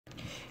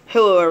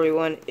Hello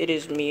everyone, it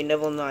is me,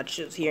 Neville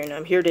Notches here, and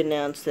I'm here to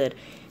announce that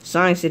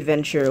Sonic's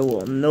Adventure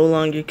will no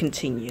longer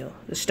continue.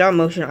 The stop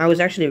motion, I was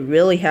actually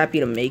really happy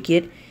to make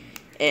it,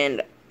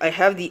 and I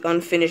have the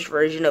unfinished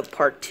version of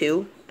part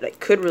 2, that I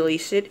could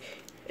release it.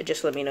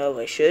 Just let me know if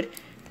I should.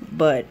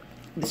 But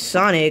the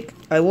Sonic,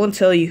 I won't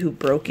tell you who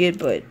broke it,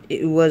 but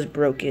it was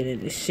broken,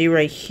 and you see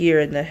right here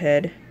in the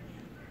head.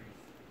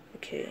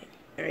 Okay,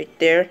 right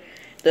there.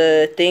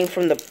 The thing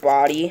from the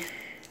body,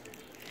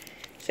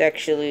 it's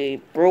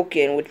actually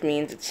broken, which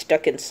means it's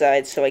stuck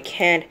inside, so I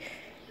can't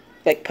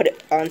like put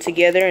it on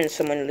together, and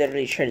someone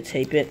literally tried to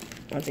tape it.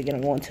 Once again, I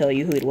won't tell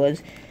you who it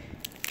was.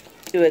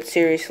 But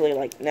seriously,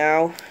 like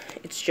now,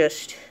 it's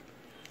just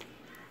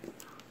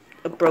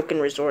a broken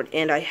resort,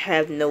 and I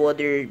have no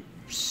other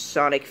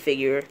Sonic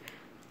figure,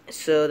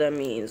 so that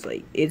means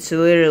like it's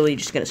literally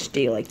just gonna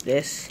stay like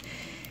this.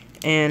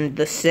 And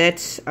the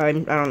sets, I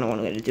don't know what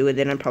I'm gonna do with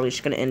it. I'm probably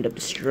just gonna end up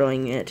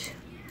destroying it.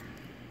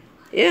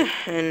 Yeah,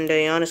 and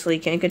I honestly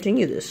can't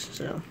continue this,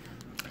 so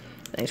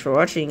thanks for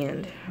watching,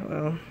 and,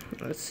 well,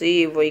 let's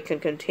see if we can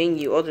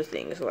continue other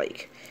things,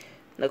 like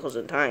Knuckles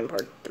in Time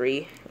Part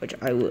 3, which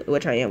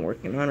I am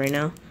working on right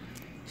now,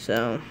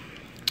 so,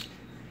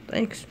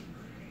 thanks,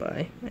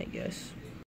 bye, I guess.